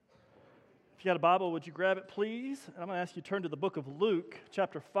If you got a Bible, would you grab it, please? And I'm going to ask you to turn to the book of Luke,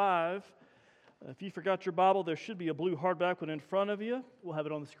 chapter 5. If you forgot your Bible, there should be a blue hardback one in front of you. We'll have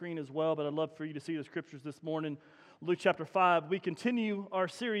it on the screen as well, but I'd love for you to see the scriptures this morning. Luke chapter 5. We continue our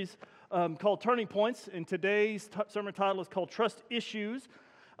series called Turning Points, and today's sermon title is called Trust Issues.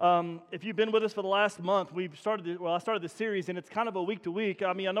 If you've been with us for the last month, I started this series, and it's kind of a week to week.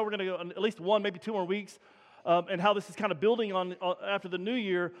 I know we're going to go at least one, maybe 2 more weeks. And how this is kind of building on after the new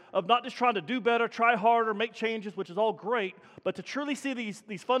year of not just trying to do better, try harder, make changes, which is all great, but to truly see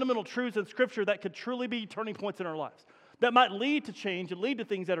these fundamental truths in Scripture that could truly be turning points in our lives, that might lead to change and lead to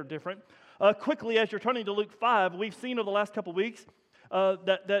things that are different. Quickly, as you're turning to Luke 5, we've seen over the last couple weeks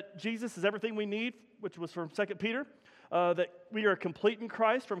that Jesus is everything we need, which was from 2 Peter, that we are complete in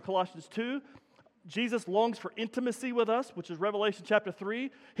Christ from Colossians 2, Jesus longs for intimacy with us, which is Revelation chapter 3.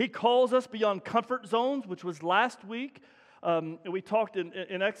 He calls us beyond comfort zones, which was last week. And we talked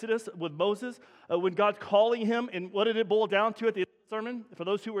in Exodus with Moses, when God's calling him, and what did it boil down to at the end of the sermon? For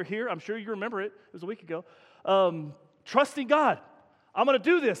those who were here, I'm sure you remember it. It was a week ago. Trusting God. I'm going to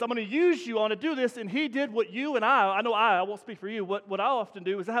do this. I'm going to use you. I want to do this. And he did what you and I won't speak for you. What I often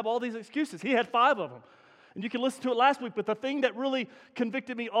do is I have all these excuses. He had 5 of them. And you can listen to it last week, but the thing that really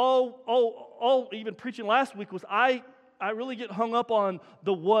convicted me all even preaching last week was I really get hung up on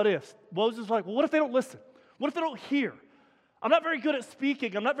the what ifs. Moses was like, well, what if they don't listen? What if they don't hear? I'm not very good at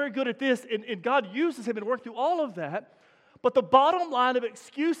speaking. I'm not very good at this. And God uses him and worked through all of that. But the bottom line of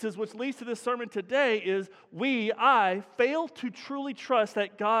excuses, which leads to this sermon today, is I fail to truly trust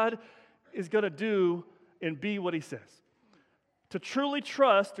that God is going to do and be what he says. To truly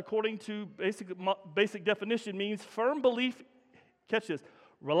trust, according to basic definition, means firm belief, catch this,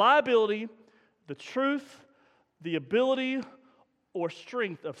 reliability, the truth, the ability, or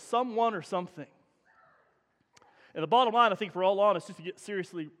strength of someone or something. And the bottom line, I think for all honest, just to get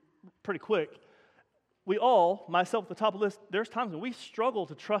seriously pretty quick, we all, myself at the top of the list, there's times when we struggle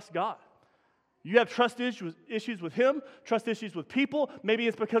to trust God. You have trust issues with him, trust issues with people. Maybe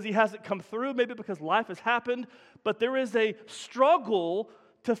it's because he hasn't come through, maybe because life has happened. But there is a struggle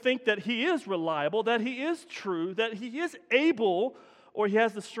to think that he is reliable, that he is true, that he is able, or he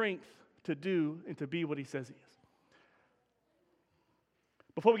has the strength to do and to be what he says he is.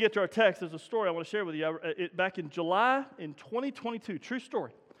 Before we get to our text, there's a story I want to share with you. Back in July in 2022, true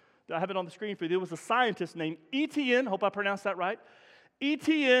story. I have it on the screen for you. There was a scientist named Etienne, hope I pronounced that right,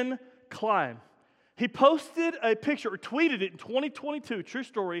 Etienne Klein. He posted a picture, or tweeted it in 2022, true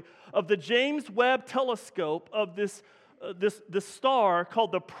story, of the James Webb Telescope of this star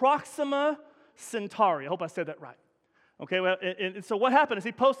called the Proxima Centauri. I hope I said that right. Okay, well, and so what happened is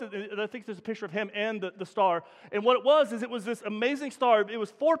he posted, I think there's a picture of him and the star, and what it was this amazing star. It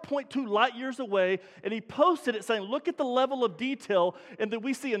was 4.2 light years away, and he posted it saying, look at the level of detail, and that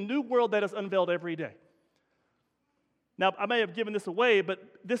we see a new world that is unveiled every day. Now, I may have given this away, but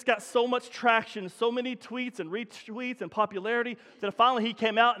this got so much traction, so many tweets and retweets and popularity, that finally he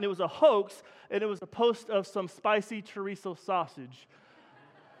came out and it was a hoax, and it was a post of some spicy chorizo sausage.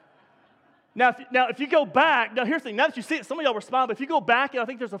 Now, if you go back, here's the thing, now that you see it, some of y'all were smiling, but if you go back, and I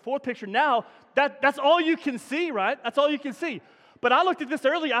think there's a 4th picture now, that's all you can see, right? That's all you can see. But I looked at this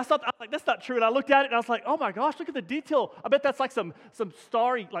earlier, I was like, that's not true, and I looked at it, and I was like, oh my gosh, look at the detail. I bet that's like some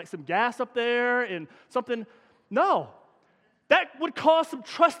starry, like some gas up there and something. No. That would cause some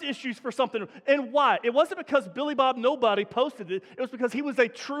trust issues for something. And why? It wasn't because Billy Bob Nobody posted it. It was because he was a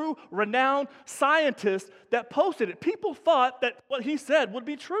true, renowned scientist that posted it. People thought that what he said would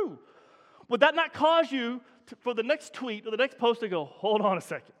be true. Would that not cause you, for the next tweet or the next post, to go, hold on a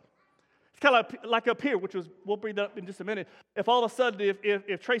second? It's kind of like up here, we'll bring that up in just a minute. If all of a sudden,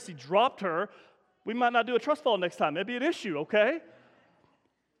 if Tracy dropped her, we might not do a trust fall next time. That'd be an issue, okay?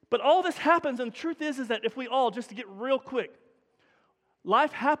 But all this happens, and the truth is that if we all, just to get real quick,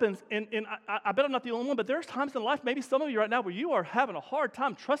 life happens, and I bet I'm not the only one, but there's times in life, maybe some of you right now, where you are having a hard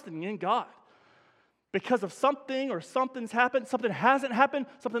time trusting in God because of something or something's happened, something hasn't happened,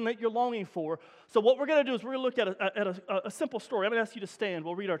 something that you're longing for. So what we're going to do is we're going to look at a simple story. I'm going to ask you to stand.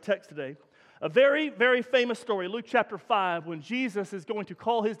 We'll read our text today. A very, very famous story, Luke chapter 5, when Jesus is going to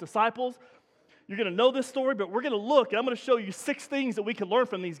call his disciples. You're going to know this story, but we're going to look, and I'm going to show you 6 things that we can learn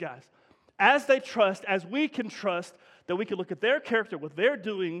from these guys. As they trust, as we can trust, that we can look at their character, what they're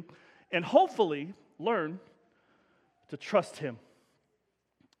doing, and hopefully learn to trust him.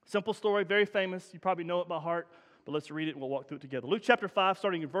 Simple story, very famous. You probably know it by heart, but let's read it and we'll walk through it together. Luke chapter 5,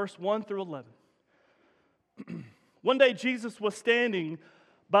 starting in verse 1 through 11. One day Jesus was standing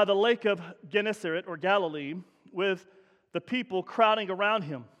by the lake of Gennesaret, or Galilee, with the people crowding around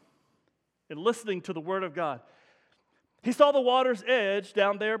him and listening to the word of God. He saw the water's edge.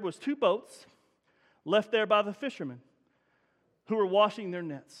 Down there was 2 boats left there by the fishermen who were washing their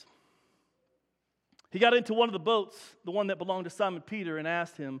nets. He got into one of the boats, the one that belonged to Simon Peter, and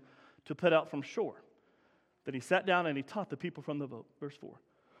asked him to put out from shore. Then he sat down and he taught the people from the boat. Verse 4.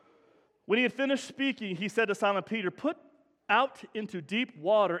 When he had finished speaking, he said to Simon Peter, "Put out into deep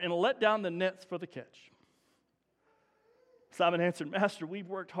water and let down the nets for the catch." Simon answered, "Master, we've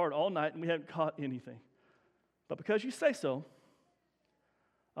worked hard all night and we haven't caught anything. But because you say so,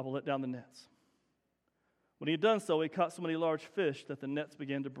 I will let down the nets." When he had done so, he caught so many large fish that the nets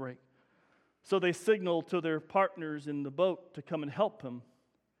began to break. So they signaled to their partners in the boat to come and help him.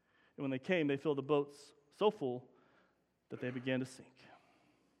 And when they came, they filled the boats so full that they began to sink.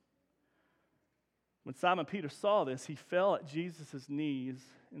 When Simon Peter saw this, he fell at Jesus' knees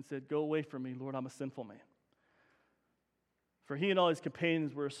and said, "Go away from me, Lord, I'm a sinful man." For he and all his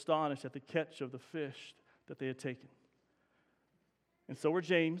companions were astonished at the catch of the fish that they had taken. And so were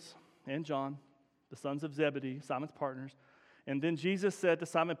James and John, the sons of Zebedee, Simon's partners. And then Jesus said to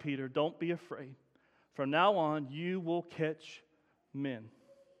Simon Peter, "Don't be afraid. From now on, you will catch men."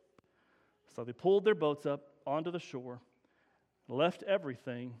 So they pulled their boats up onto the shore, left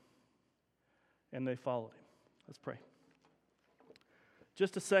everything, and they followed him. Let's pray.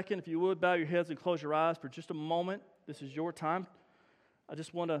 Just a second, if you would, bow your heads and close your eyes for just a moment. This is your time. I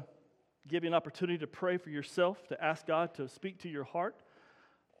just want to give you an opportunity to pray for yourself, to ask God to speak to your heart.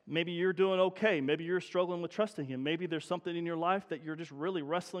 Maybe you're doing okay. Maybe you're struggling with trusting Him. Maybe there's something in your life that you're just really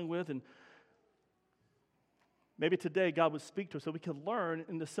wrestling with, and maybe today God would speak to us so we can learn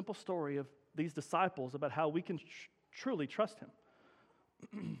in the simple story of these disciples about how we can truly trust Him.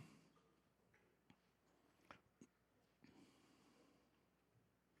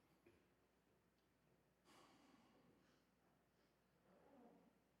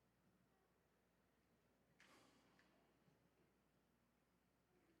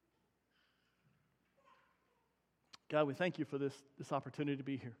 God, we thank you for this opportunity to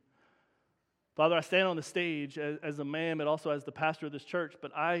be here. Father, I stand on the stage as a man, but also as the pastor of this church,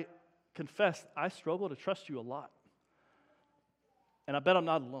 but I confess I struggle to trust you a lot. And I bet I'm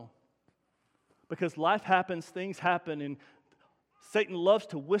not alone. Because life happens, things happen, and Satan loves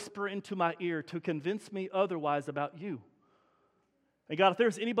to whisper into my ear to convince me otherwise about you. And God, if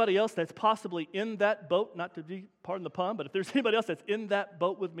there's anybody else that's possibly in that boat, not to be, pardon the pun, but if there's anybody else that's in that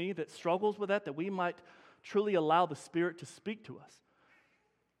boat with me that struggles with that we might truly allow the Spirit to speak to us.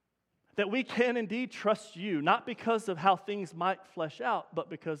 That we can indeed trust you, not because of how things might flesh out, but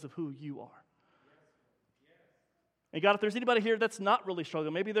because of who you are. And God, if there's anybody here that's not really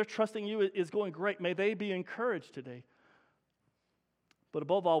struggling, maybe they're trusting you is going great, may they be encouraged today. But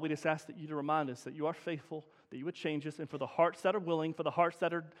above all, we just ask that you to remind us that you are faithful, that you would change us, and for the hearts that are willing, for the hearts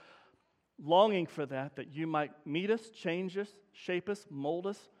that are longing for that you might meet us, change us, shape us, mold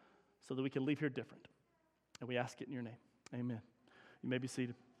us, so that we can leave here different. And we ask it in your name. Amen. You may be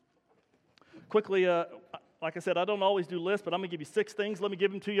seated. Quickly, like I said, I don't always do lists, but I'm going to give you 6 things. Let me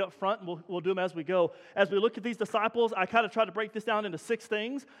give them to you up front, and we'll do them as we go. As we look at these disciples, I kind of try to break this down into 6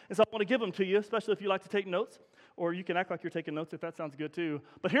 things, and so I want to give them to you, especially if you like to take notes, or you can act like you're taking notes if that sounds good too.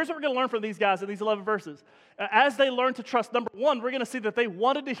 But here's what we're going to learn from these guys in these 11 verses. As they learn to trust, number 1, we're going to see that they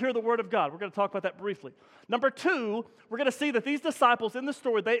wanted to hear the word of God. We're going to talk about that briefly. Number 2, we're going to see that these disciples in the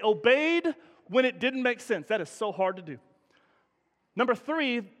story, they obeyed when it didn't make sense. That is so hard to do. Number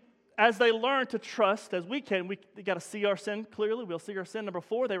 3, as they learn to trust, as we got to see our sin clearly. We'll see our sin. Number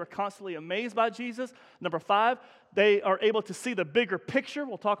 4, they were constantly amazed by Jesus. Number 5, they are able to see the bigger picture.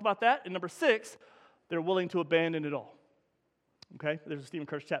 We'll talk about that. And number 6, they're willing to abandon it all. Okay? There's a Stephen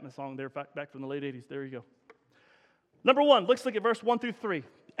Curtis Chapman song there back from the late 80s. There you go. Number 1, let's look at verse 1 through 3.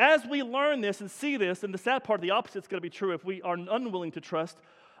 As we learn this and see this, and the sad part, the opposite is going to be true if we are unwilling to trust.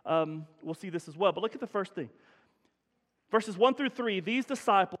 We'll see this as well. But look at the first thing. Verses 1 through 3, these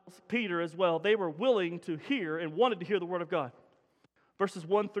disciples, Peter as well, they were willing to hear and wanted to hear the word of God. Verses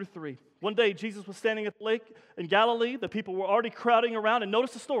 1 through 3. One day, Jesus was standing at the lake in Galilee. The people were already crowding around, and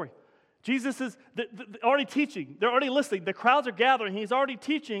notice the story. Jesus is already teaching. They're already listening. The crowds are gathering. He's already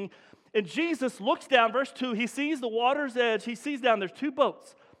teaching. And Jesus looks down, verse 2, he sees the water's edge. He sees down, there's 2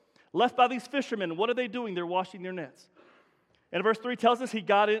 boats left by these fishermen. What are they doing? They're washing their nets. And verse 3 tells us he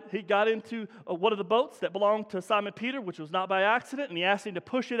got into one of the boats that belonged to Simon Peter, which was not by accident, and he asked him to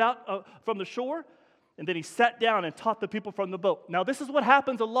push it out from the shore. And then he sat down and taught the people from the boat. Now, this is what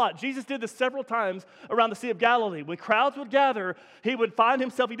happens a lot. Jesus did this several times around the Sea of Galilee. When crowds would gather, he would find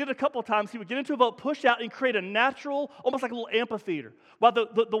himself, he did it a couple of times, he would get into a boat, push out, and create a natural, almost like a little amphitheater. While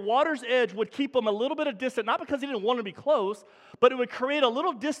the water's edge would keep him a little bit of distance, not because he didn't want to be close, but it would create a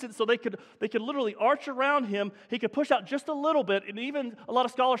little distance so they could literally arch around him. He could push out just a little bit, and even a lot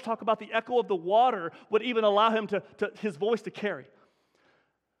of scholars talk about the echo of the water would even allow him his voice to carry.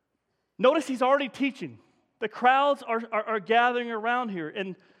 Notice he's already teaching. The crowds are gathering around here.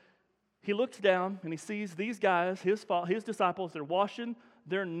 And he looks down and he sees these guys, his disciples, they're washing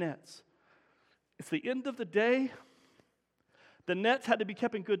their nets. It's the end of the day. The nets had to be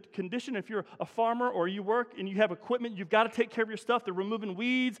kept in good condition. If you're a farmer or you work and you have equipment, you've got to take care of your stuff. They're removing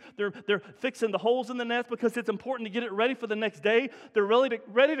weeds. They're fixing the holes in the nets because it's important to get it ready for the next day. They're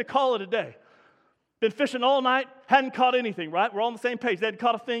ready to call it a day. Been fishing all night, hadn't caught anything, right? We're all on the same page. They hadn't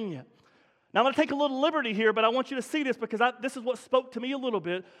caught a thing yet. Now, I'm going to take a little liberty here, but I want you to see this because this is what spoke to me a little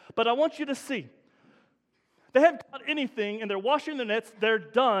bit. But I want you to see. They haven't caught anything, and they're washing the nets. They're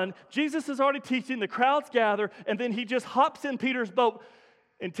done. Jesus is already teaching. The crowds gather, and then he just hops in Peter's boat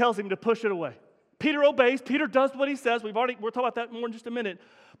and tells him to push it away. Peter obeys. Peter does what he says. We'll talk about that more in just a minute.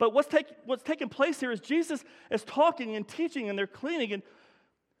 But what's taking place here is Jesus is talking and teaching, and they're cleaning, and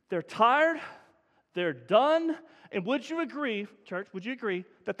they're tired. They're done. And would you agree, church,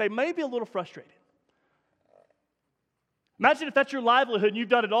 that they may be a little frustrated? Imagine if that's your livelihood and you've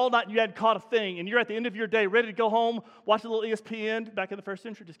done it all night and you hadn't caught a thing and you're at the end of your day ready to go home, watch a little ESPN, back in the first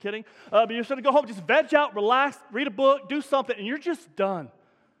century, just kidding. But you're just going to go home, just veg out, relax, read a book, do something, and you're just done.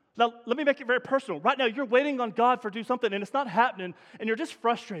 Now, let me make it very personal. Right now, you're waiting on God for do something and it's not happening and you're just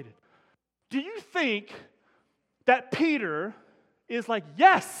frustrated. Do you think that Peter is like,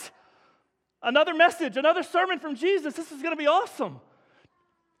 yes, another message, another sermon from Jesus. This is going to be awesome.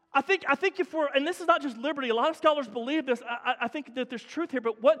 I think if we're, and this is not just liberty, a lot of scholars believe this. I think that there's truth here,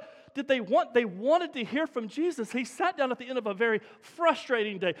 but what did they want? They wanted to hear from Jesus. He sat down at the end of a very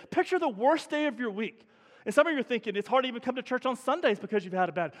frustrating day. Picture the worst day of your week. And some of you are thinking, it's hard to even come to church on Sundays because you've had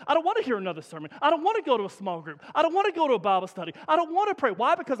a bad. I don't want to hear another sermon. I don't want to go to a small group. I don't want to go to a Bible study. I don't want to pray.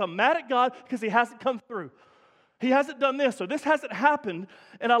 Why? Because I'm mad at God because he hasn't come through. He hasn't done this, or this hasn't happened.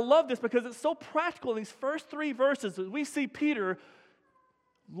 And I love this because it's so practical in these first three verses. We see Peter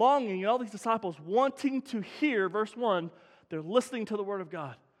longing, and all these disciples wanting to hear, verse 1, they're listening to the word of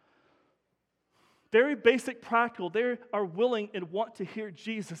God. Very basic, practical. They are willing and want to hear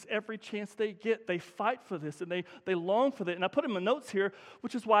Jesus every chance they get. They fight for this, and they long for that. And I put in my notes here,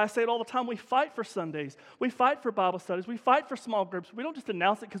 which is why I say it all the time. We fight for Sundays. We fight for Bible studies. We fight for small groups. We don't just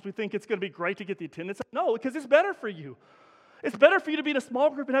announce it because we think it's going to be great to get the attendance. No, because it's better for you. It's better for you to be in a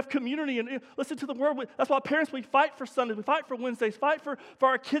small group and have community and listen to the word. That's why parents, we fight for Sundays. We fight for Wednesdays. Fight for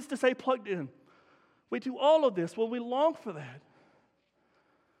our kids to stay plugged in. We do all of this. Well, we long for that.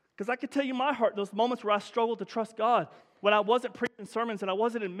 Because I could tell you my heart, those moments where I struggled to trust God, when I wasn't preaching sermons and I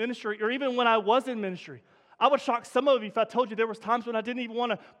wasn't in ministry, or even when I was in ministry. I would shock some of you if I told you there was times when I didn't even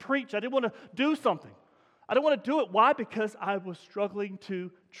want to preach. I didn't want to do something. I didn't want to do it. Why? Because I was struggling to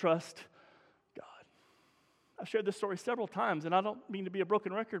trust God. I've shared this story several times, and I don't mean to be a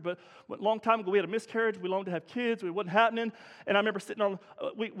broken record, but a long time ago we had a miscarriage. We longed to have kids. It wasn't happening. And I remember sitting on,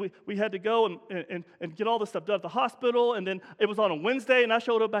 we had to go and get all this stuff done at the hospital. And then it was on a Wednesday, and I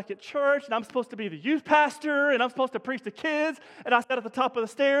showed up back at church, and I'm supposed to be the youth pastor, and I'm supposed to preach to kids. And I sat at the top of the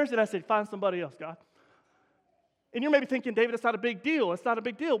stairs, and I said, find somebody else, God. And you're maybe thinking, David, it's not a big deal. It's not a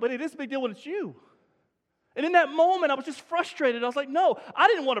big deal, but it is a big deal when it's you. And in that moment, I was just frustrated. I was like, no, I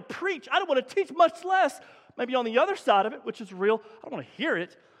didn't want to preach. I didn't want to teach, much less maybe on the other side of it, which is real. I don't want to hear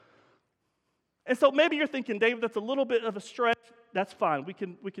it. And so maybe you're thinking, David, that's a little bit of a stretch. That's fine. We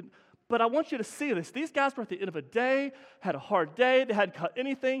can. But I want you to see this. These guys were at the end of a day, had a hard day. They hadn't cut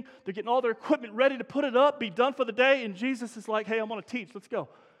anything. They're getting all their equipment ready to put it up, be done for the day. And Jesus is like, hey, I want to teach. Let's go.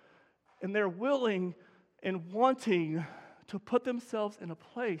 And they're willing and wanting to put themselves in a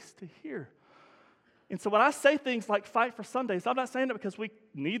place to hear. And so when I say things like fight for Sundays, I'm not saying it because we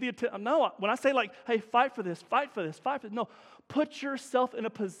need the attention. No, when I say like, hey, fight for this, fight for this, fight for this. No, put yourself in a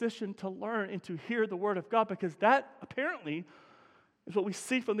position to learn and to hear the word of God, because that apparently is what we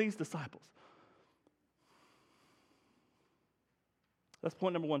see from these disciples. That's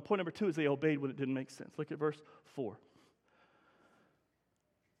point number one. Point number two is they obeyed when it didn't make sense. Look at verse 4.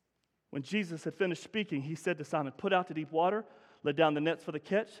 When Jesus had finished speaking, he said to Simon, put out to deep water, let down the nets for the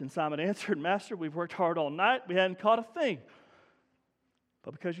catch. And Simon answered, Master, we've worked hard all night. We hadn't caught a thing.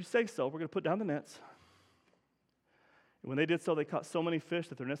 But because you say so, we're going to put down the nets. And when they did so, they caught so many fish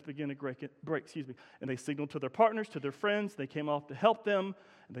that their nets began to break. And they signaled to their partners, to their friends. They came off to help them,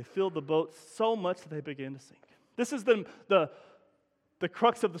 and they filled the boat so much that they began to sink. This is the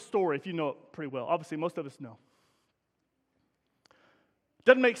crux of the story, if you know it pretty well. Obviously, most of us know.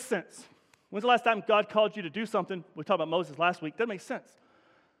 Doesn't make sense. When's the last time God called you to do something? We talked about Moses last week. Doesn't make sense.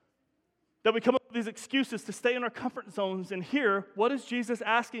 That we come up with these excuses to stay in our comfort zones. And here, what is Jesus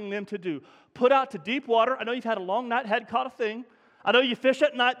asking them to do? Put out to deep water. I know you've had a long night, hadn't caught a thing. I know you fish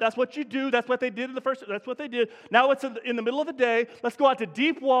at night. That's what you do. That's what they did that's what they did. Now it's in the middle of the day. Let's go out to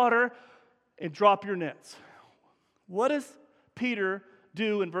deep water and drop your nets. What does Peter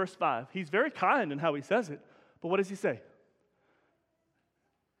do in verse 5? He's very kind in how he says it. But what does he say?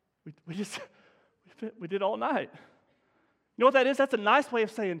 We did all night. You know what that is? That's a nice way of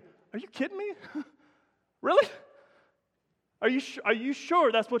saying, are you kidding me? Really? Are you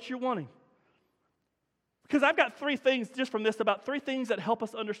sure that's what you're wanting? Because I've got three things just from this, about three things that help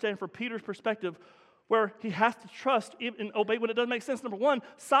us understand from Peter's perspective where he has to trust and obey when it doesn't make sense. Number one,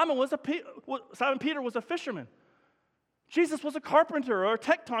 Simon Peter was a fisherman. Jesus was a carpenter or a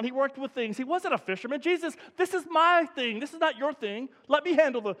tecton. He worked with things. He wasn't a fisherman. Jesus, this is my thing. This is not your thing. Let me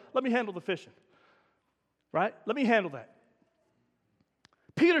handle the fishing. Right? Let me handle that.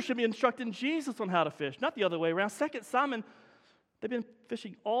 Peter should be instructing Jesus on how to fish, not the other way around. Second, Simon, they've been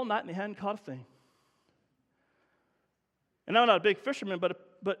fishing all night and they hadn't caught a thing. And I'm not a big fisherman,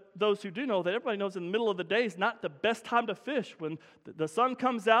 but those who do know that everybody knows in the middle of the day is not the best time to fish. When the sun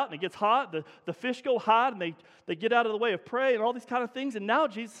comes out and it gets hot, the fish go hot and they get out of the way of prey and all these kind of things. And now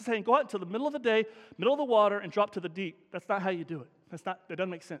Jesus is saying, go out into the middle of the day, middle of the water, and drop to the deep. That's not how you do it. It doesn't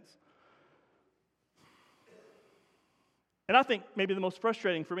make sense. And I think maybe the most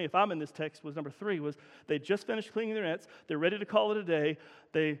frustrating for me, if I'm in this text, was number 3, was they just finished cleaning their nets. They're ready to call it a day.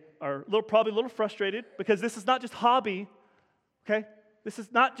 They are probably a little frustrated because this is not just hobby, okay? This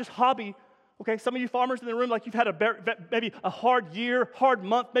is not just hobby, okay? Some of you farmers in the room, like you've had maybe a hard year, hard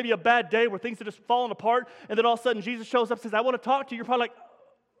month, maybe a bad day where things are just falling apart, and then all of a sudden Jesus shows up and says, I want to talk to you. You're probably like,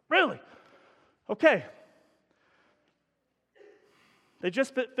 really? Okay. They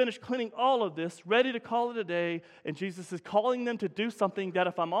just finished cleaning all of this, ready to call it a day, and Jesus is calling them to do something that,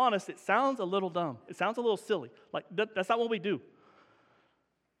 if I'm honest, it sounds a little dumb. It sounds a little silly. Like, that's not what we do.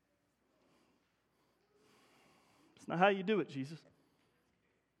 It's not how you do it, Jesus.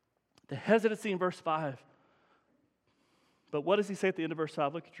 The hesitancy in verse 5. But what does he say at the end of verse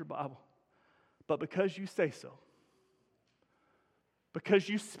 5? Look at your Bible. But because you say so. Because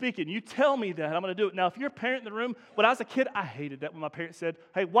you speak it, you tell me that, I'm going to do it. Now, if you're a parent in the room, when I was a kid, I hated that when my parents said,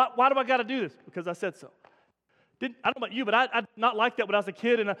 hey, why do I got to do this? Because I said so. I don't know about you, but I did not like that when I was a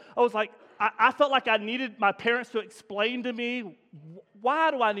kid. And I was like, I felt like I needed my parents to explain to me, why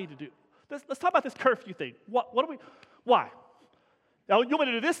do I need to do this? Let's talk about this curfew thing. Why? Now, you want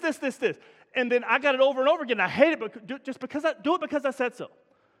me to do this. And then I got it over and over again. I hate it, but do it because I said so.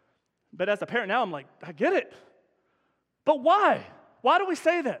 But as a parent now, I'm like, I get it. But why? Why do we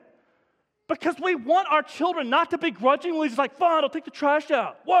say that? Because we want our children not to begrudgingly just like, fine, I'll take the trash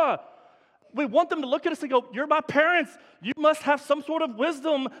out. What? We want them to look at us and go, you're my parents. You must have some sort of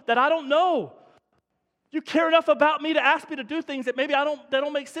wisdom that I don't know. You care enough about me to ask me to do things that maybe they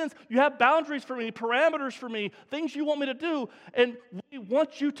don't make sense. You have boundaries for me, parameters for me, things you want me to do. And we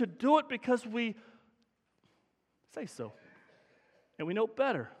want you to do it because we say so. And we know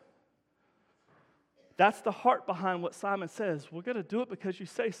better. That's the heart behind what Simon says. We're going to do it because you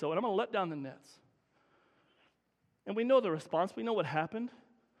say so, and I'm going to let down the nets. And we know the response. We know what happened.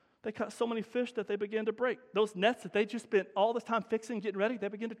 They caught so many fish that they began to break. Those nets that they just spent all this time fixing, getting ready, they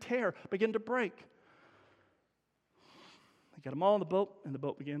began to tear, began to break. They got them all in the boat, and the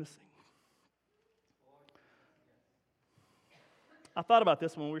boat began to sink. I thought about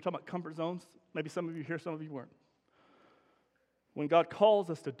this when we were talking about comfort zones. Maybe some of you here, some of you weren't. When God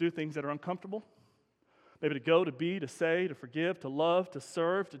calls us to do things that are uncomfortable, maybe to go, to be, to say, to forgive, to love, to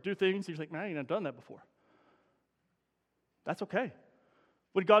serve, to do things. You're like, man, I ain't done that before. That's okay.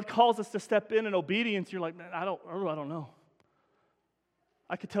 When God calls us to step in obedience, you're like, man, I don't know.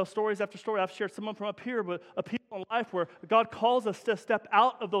 I could tell stories after story. I've shared some of them from up here, but a people in life where God calls us to step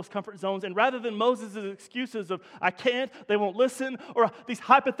out of those comfort zones, and rather than Moses' excuses of, I can't, they won't listen, or these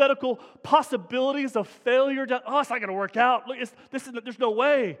hypothetical possibilities of failure, it's not going to work out. Look, there's no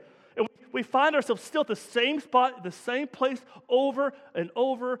way. And we find ourselves still at the same spot, the same place over and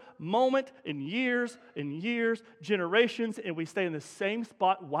over, moment and years, generations, and we stay in the same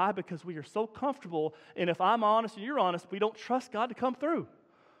spot. Why? Because we are so comfortable, and if I'm honest and you're honest, we don't trust God to come through.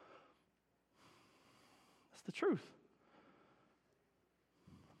 That's the truth.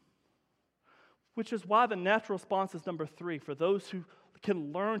 Which is why the natural response is number 3, for those who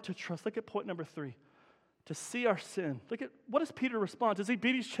can learn to trust. Look at point number 3, to see our sin. Look at, what does Peter respond? Does he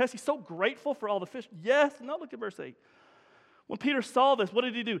beat his chest? He's so grateful for all the fish. Yes. No, look at verse 8. When Peter saw this, what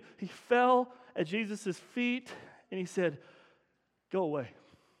did he do? He fell at Jesus' feet and he said, go away.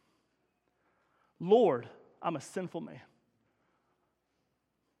 Lord, I'm a sinful man.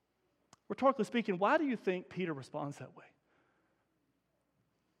 Rhetorically speaking, why do you think Peter responds that way?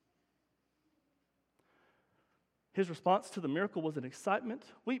 His response to the miracle was an excitement.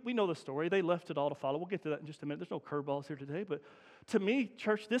 We know the story. They left it all to follow. We'll get to that in just a minute. There's no curveballs here today. But to me,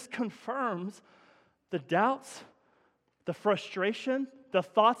 church, this confirms the doubts, the frustration, the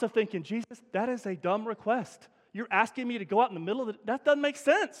thoughts of thinking, Jesus, that is a dumb request. You're asking me to go out in the middle of it. That doesn't make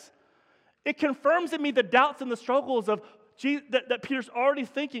sense. It confirms in me the doubts and the struggles of that Peter's already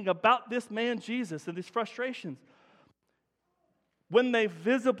thinking about this man, Jesus, and these frustrations. When they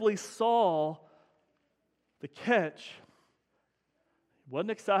visibly saw the catch, he wasn't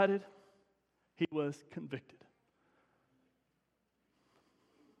excited, he was convicted.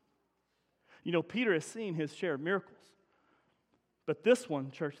 You know, Peter has seen his share of miracles. But this one,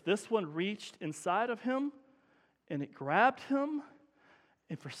 church, this one reached inside of him, and it grabbed him,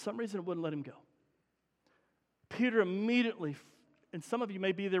 and for some reason it wouldn't let him go. Peter immediately, and some of you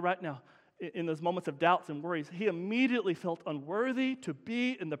may be there right now, in those moments of doubts and worries, he immediately felt unworthy to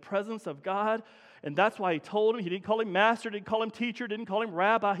be in the presence of God. And that's why he told him, he didn't call him master, didn't call him teacher, didn't call him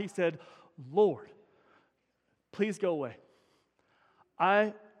rabbi. He said, Lord, please go away.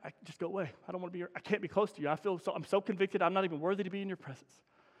 I just go away. I don't want to be here. I can't be close to you. I'm so convicted. I'm not even worthy to be in your presence.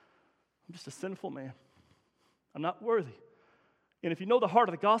 I'm just a sinful man. I'm not worthy. And if you know the heart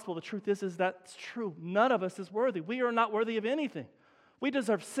of the gospel, the truth is that's true. None of us is worthy. We are not worthy of anything. We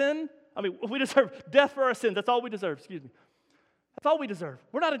deserve sin. We deserve death for our sins. That's all we deserve. Excuse me. That's all we deserve.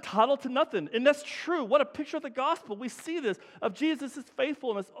 We're not entitled to nothing. And that's true. What a picture of the gospel. We see this of Jesus'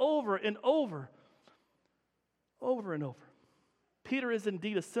 faithfulness over and over. Over and over. Peter is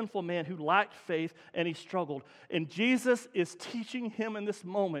indeed a sinful man who lacked faith and he struggled. And Jesus is teaching him in this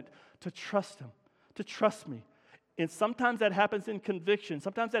moment to trust him, to trust me. And sometimes that happens in conviction.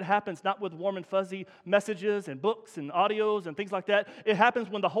 Sometimes that happens not with warm and fuzzy messages and books and audios and things like that. It happens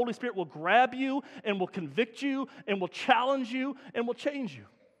when the Holy Spirit will grab you and will convict you and will challenge you and will change you.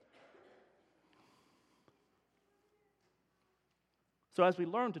 So as we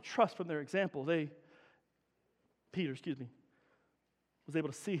learn to trust from their example, Peter was able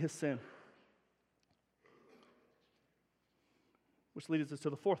to see his sin. Which leads us to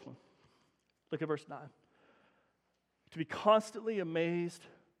the fourth one. Look at verse 9. To be constantly amazed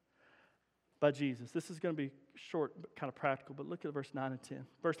by Jesus. This is going to be short, but kind of practical, but look at verse 9 and 10,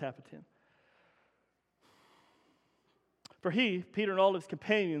 first half of 10. For he, Peter, and all of his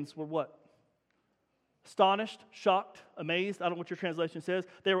companions were what? Astonished, shocked, amazed. I don't know what your translation says.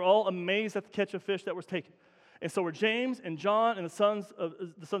 They were all amazed at the catch of fish that was taken. And so were James and John and the sons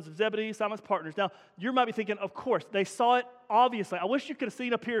of Zebedee, Simon's partners. Now, you might be thinking, of course, they saw it obviously. I wish you could have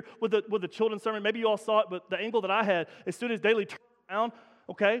seen up here with the children's sermon. Maybe you all saw it, but the angle that I had, as soon as Daly turned around,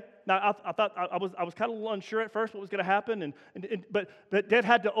 okay. Now, I thought I was kind of a little unsure at first what was going to happen, but Dad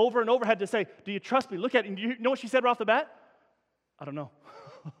had to over and over had to say, "Do you trust me? Look at it." And you know what she said right off the bat? I don't know.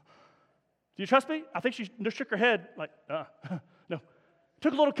 Do you trust me? I think she shook her head like, no.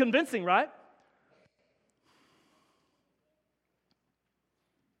 Took a little convincing, right?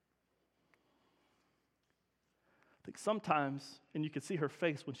 I think sometimes, and you could see her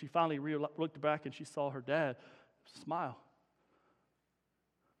face when she finally looked back and she saw her dad smile.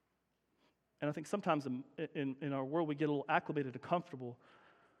 And I think sometimes in our world we get a little acclimated and comfortable.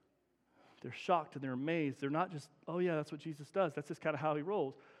 They're shocked and they're amazed. They're not just, oh yeah, that's what Jesus does. That's just kind of how he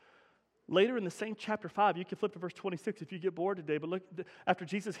rolls. Later in the same chapter 5, you can flip to verse 26 if you get bored today, but look, after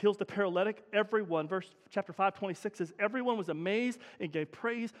Jesus heals the paralytic, everyone, chapter 5, 26 says, everyone was amazed and gave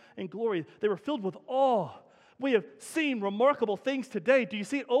praise and glory. They were filled with awe. We have seen remarkable things today. Do you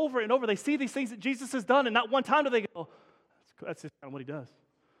see it over and over? They see these things that Jesus has done, and not one time do they go, that's just kind of what he does.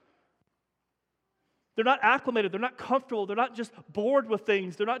 They're not acclimated. They're not comfortable. They're not just bored with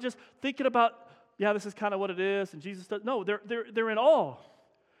things. They're not just thinking about, yeah, this is kind of what it is, and Jesus does. No, they're in awe.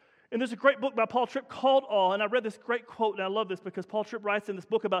 And there's a great book by Paul Tripp called Awe, and I read this great quote, and I love this because Paul Tripp writes in this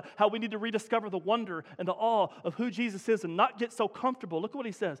book about how we need to rediscover the wonder and the awe of who Jesus is and not get so comfortable. Look at what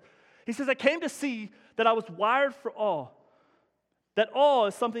he says. He says, I came to see that I was wired for awe. That awe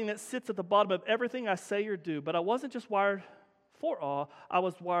is something that sits at the bottom of everything I say or do, but I wasn't just wired for awe, I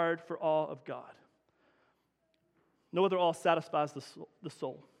was wired for awe of God. No other awe satisfies the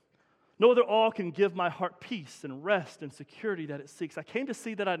soul. No other awe can give my heart peace and rest and security that it seeks. I came to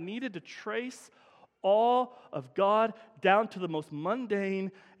see that I needed to trace awe of God down to the most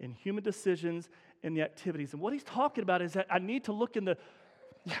mundane and human decisions and the activities. And what he's talking about is that I need to look in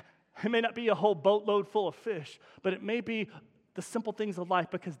it may not be a whole boatload full of fish, but it may be the simple things of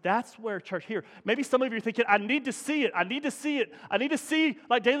life, because that's where, church, here, maybe some of you are thinking, I need to see it. I need to see it. I need to see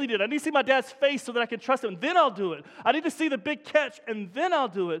like Daly did. I need to see my dad's face so that I can trust him, and then I'll do it. I need to see the big catch, and then I'll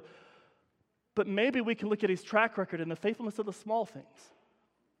do it. But maybe we can look at his track record and the faithfulness of the small things.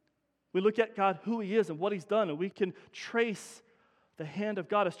 We look at God, who he is and what he's done, and we can trace the hand of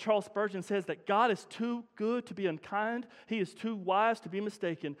God. As Charles Spurgeon says, that God is too good to be unkind. He is too wise to be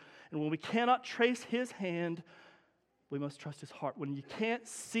mistaken. And when we cannot trace his hand, we must trust his heart. When you can't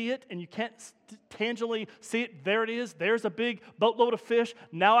see it and you can't tangibly see it, there it is. There's a big boatload of fish.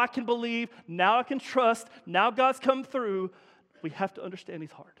 Now I can believe. Now I can trust. Now God's come through. We have to understand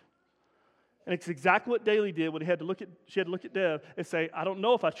his heart. And it's exactly what Daly did when she had to look at Deb and say, I don't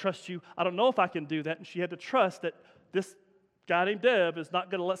know if I trust you. I don't know if I can do that. And she had to trust that this guy named Deb is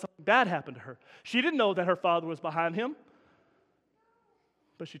not going to let something bad happen to her. She didn't know that her father was behind him,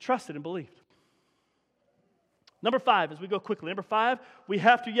 but she trusted and believed. Number 5, as we go quickly. Number 5, we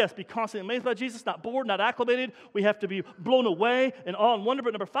have to, yes, be constantly amazed by Jesus, not bored, not acclimated. We have to be blown away and awe and wonder.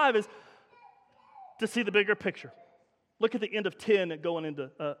 But number 5 is to see the bigger picture. Look at the end of 10 and going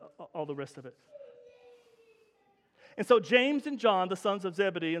into all the rest of it. And so James and John, the sons of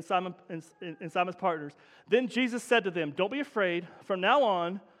Zebedee and Simon's partners, then Jesus said to them, don't be afraid. From now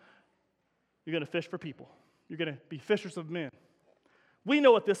on, you're going to fish for people. You're going to be fishers of men. We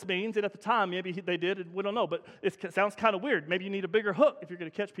know what this means, and at the time, maybe they did, and we don't know, but it sounds kind of weird. Maybe you need a bigger hook if you're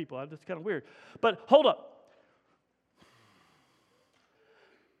going to catch people. That's kind of weird. But hold up.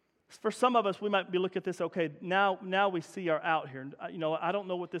 For some of us, we might be looking at this, okay, now we see our out here. I don't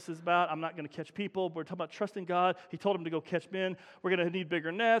know what this is about. I'm not going to catch people. We're talking about trusting God. He told him to go catch men. We're going to need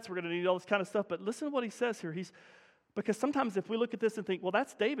bigger nets. We're going to need all this kind of stuff. But listen to what he says here. Because sometimes if we look at this and think, well,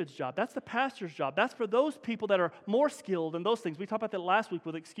 that's David's job. That's the pastor's job. That's for those people that are more skilled in those things. We talked about that last week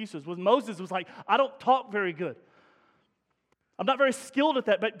with excuses. Moses was like, I don't talk very good. I'm not very skilled at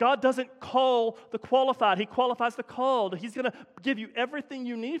that. But God doesn't call the qualified. He qualifies the called. He's going to give you everything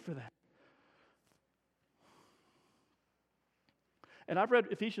you need for that. And I've read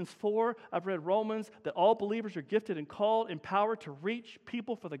Ephesians 4. I've read Romans, that all believers are gifted and called, empowered to reach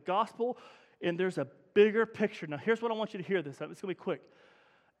people for the gospel. And there's a bigger picture. Now, here's what I want you to hear this. It's going to be quick.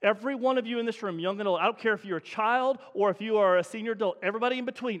 Every one of you in this room, young and old, I don't care if you're a child or if you are a senior adult, everybody in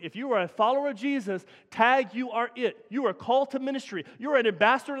between, if you are a follower of Jesus, tag, you are it. You are called to ministry. You are an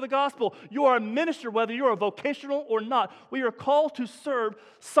ambassador of the gospel. You are a minister, whether you are vocational or not. We are called to serve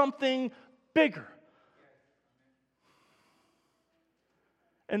something bigger.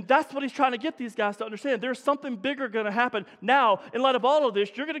 And that's what he's trying to get these guys to understand. There's something bigger going to happen. Now, in light of all of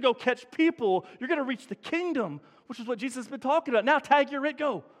this, you're going to go catch people. You're going to reach the kingdom, which is what Jesus has been talking about. Now, tag your it,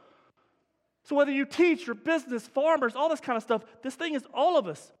 go. So whether you teach or business, farmers, all this kind of stuff, this thing is all of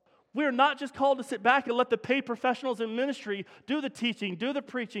us. We're not just called to sit back and let the paid professionals in ministry do the teaching, do the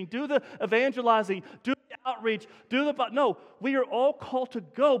preaching, do the evangelizing, do the outreach, no, we are all called to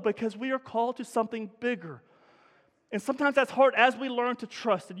go because we are called to something bigger. And sometimes that's hard as we learn to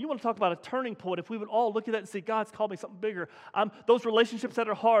trust. And you want to talk about a turning point. If we would all look at that and say, God's called me something bigger. Those relationships that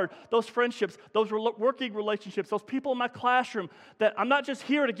are hard, those friendships, those working relationships, those people in my classroom, that I'm not just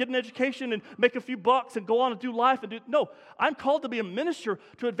here to get an education and make a few bucks and go on and do life. No, I'm called to be a minister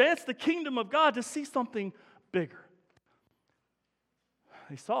to advance the kingdom of God, to see something bigger.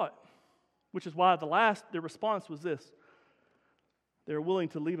 They saw it, which is why their response was this. They were willing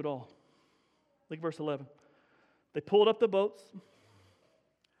to leave it all. Look at verse 11. They pulled up the boats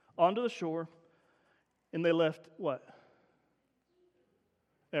onto the shore, and they left what?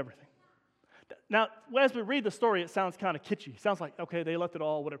 Everything. Now, as we read the story, it sounds kind of kitschy. It sounds like, okay, they left it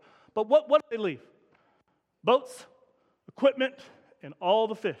all, whatever. But what did they leave? Boats, equipment, and all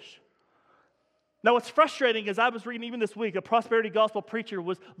the fish. Now, what's frustrating is I was reading even this week, a prosperity gospel preacher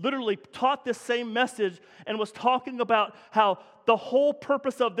was literally taught this same message and was talking about how the whole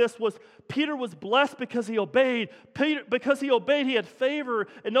purpose of this was Peter was blessed because he obeyed. Because he obeyed, he had favor.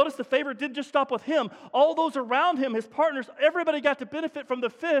 And notice the favor didn't just stop with him. All those around him, his partners, everybody got to benefit from the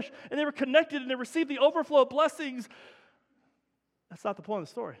fish, and they were connected and they received the overflow of blessings. That's not the point of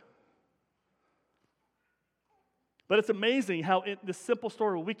the story. But it's amazing how in this simple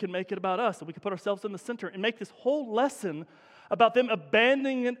story we can make it about us, and we can put ourselves in the center and make this whole lesson about them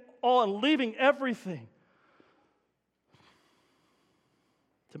abandoning it all and leaving everything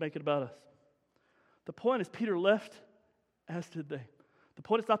to make it about us. The point is Peter left, as did they. The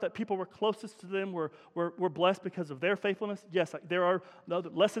point is not that people were closest to them were blessed because of their faithfulness. Yes, there are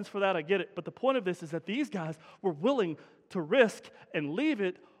other lessons for that, I get it. But the point of this is that these guys were willing to risk and leave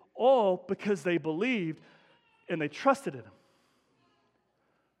it all because they believed and they trusted in him.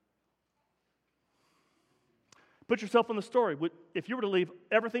 Put yourself in the story. If you were to leave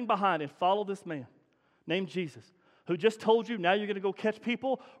everything behind and follow this man named Jesus, who just told you, now you're going to go catch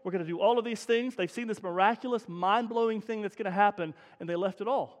people, we're going to do all of these things. They've seen this miraculous, mind-blowing thing that's going to happen, and they left it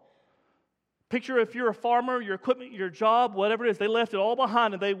all. Picture if you're a farmer, your equipment, your job, whatever it is, they left it all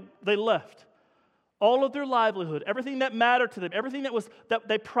behind, and they left. All of their livelihood, everything that mattered to them, everything that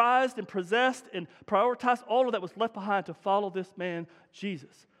they prized and possessed and prioritized, all of that was left behind to follow this man,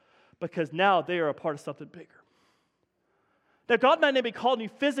 Jesus, because now they are a part of something bigger. Now, God might not be calling you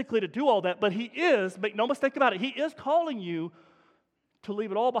physically to do all that, but He is, make no mistake about it, He is calling you to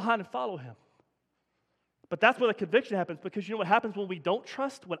leave it all behind and follow Him. But that's where the conviction happens, because you know what happens when we don't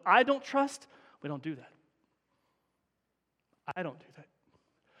trust? When I don't trust, we don't do that. I don't do that.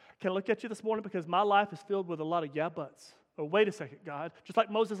 Can I look at you this morning? Because my life is filled with a lot of yeah buts. Or wait a second, God. Just like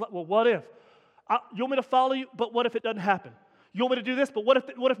Moses, well, what if? You want me to follow you, but what if it doesn't happen? You want me to do this, but what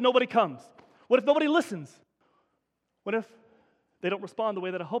if nobody comes? What if nobody listens? What if they don't respond the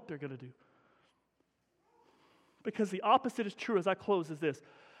way that I hope they're going to do? Because the opposite is true as I close is this.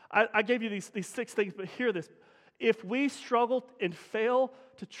 I gave you these 6 things, but hear this. If we struggle and fail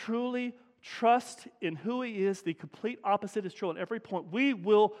to truly trust in who He is, the complete opposite is true on every point. We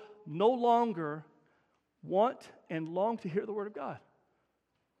will no longer want and long to hear the Word of God.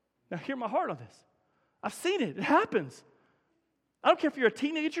 Now hear my heart on this. I've seen it. It happens. I don't care if you're a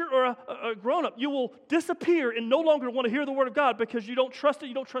teenager or a grown-up. You will disappear and no longer want to hear the Word of God because you don't trust it,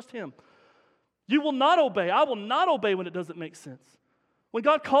 you don't trust Him. You will not obey. I will not obey when it doesn't make sense. When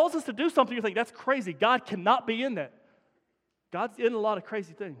God calls us to do something, you think, that's crazy. God cannot be in that. God's in a lot of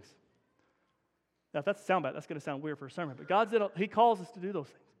crazy things. Now, if that's a soundbite, that's going to sound weird for a sermon, but God's in He calls us to do those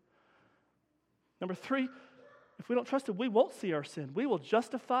things. Number 3, if we don't trust Him, we won't see our sin. We will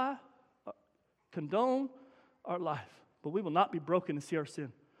justify, condone our life. But we will not be broken and see our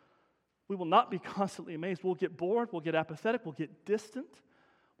sin. We will not be constantly amazed. We'll get bored. We'll get apathetic. We'll get distant.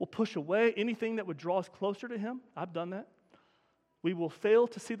 We'll push away anything that would draw us closer to Him. I've done that. We will fail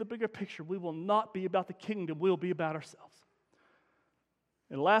to see the bigger picture. We will not be about the kingdom. We'll be about ourselves.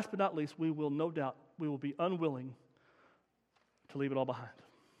 And last but not least, we will no doubt, we will be unwilling to leave it all behind.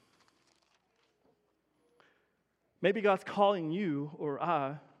 Maybe God's calling you or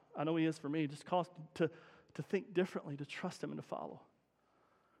I know He is for me, just calls to think differently, to trust Him and to follow.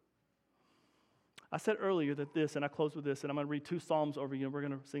 I said earlier that this, and I close with this, and I'm going to read 2 Psalms over you, and we're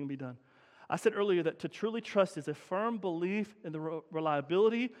going to sing and be done. I said earlier that to truly trust is a firm belief in the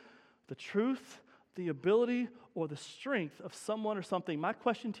reliability, the truth, the ability, or the strength of someone or something. My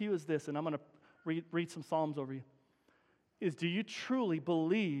question to you is this, and I'm going to read some Psalms over you, is do you truly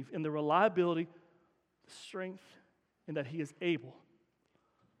believe in the reliability, the strength, and that He is able?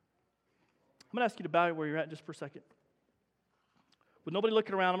 I'm going to ask you to bow where you're at just for a second. With nobody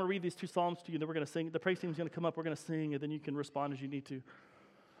looking around, I'm going to read these 2 Psalms to you, and then we're going to sing. The praise team's going to come up, we're going to sing, and then you can respond as you need to.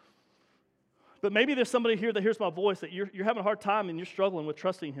 But maybe there's somebody here that hears my voice that you're having a hard time and you're struggling with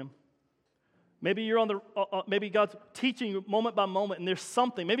trusting Him. Maybe you're on maybe God's teaching you moment by moment, and there's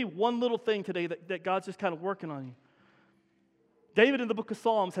something, maybe one little thing today that God's just kind of working on you. David in the book of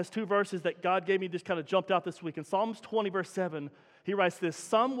Psalms has 2 verses that God gave me just kind of jumped out this week. In Psalms 20, verse 7, he writes this: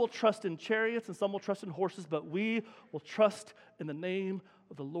 some will trust in chariots and some will trust in horses, but we will trust in the name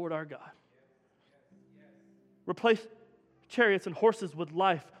of the Lord our God. Replace chariots and horses with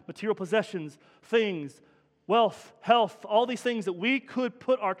life, material possessions, things, wealth, health, all these things that we could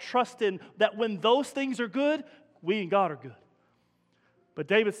put our trust in, that when those things are good, we and God are good. But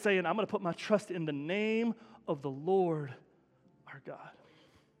David's saying, I'm going to put my trust in the name of the Lord our God.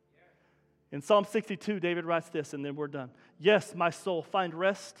 In Psalm 62, David writes this, and then we're done. Yes, my soul, find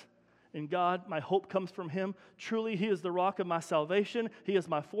rest in God. My hope comes from Him. Truly, He is the rock of my salvation. He is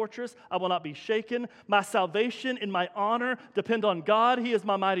my fortress. I will not be shaken. My salvation and my honor depend on God. He is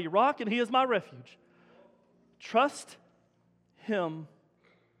my mighty rock, and He is my refuge. Trust Him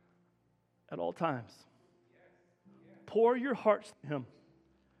at all times. Pour your hearts to Him,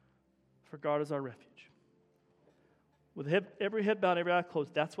 for God is our refuge. With every head bowed, every eye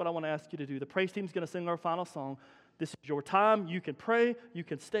closed, that's what I want to ask you to do. The praise team's going to sing our final song. This is your time. You can pray, you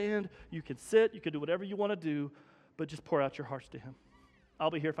can stand, you can sit, you can do whatever you want to do, but just pour out your hearts to Him.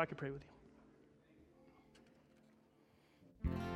 I'll be here if I can pray with you.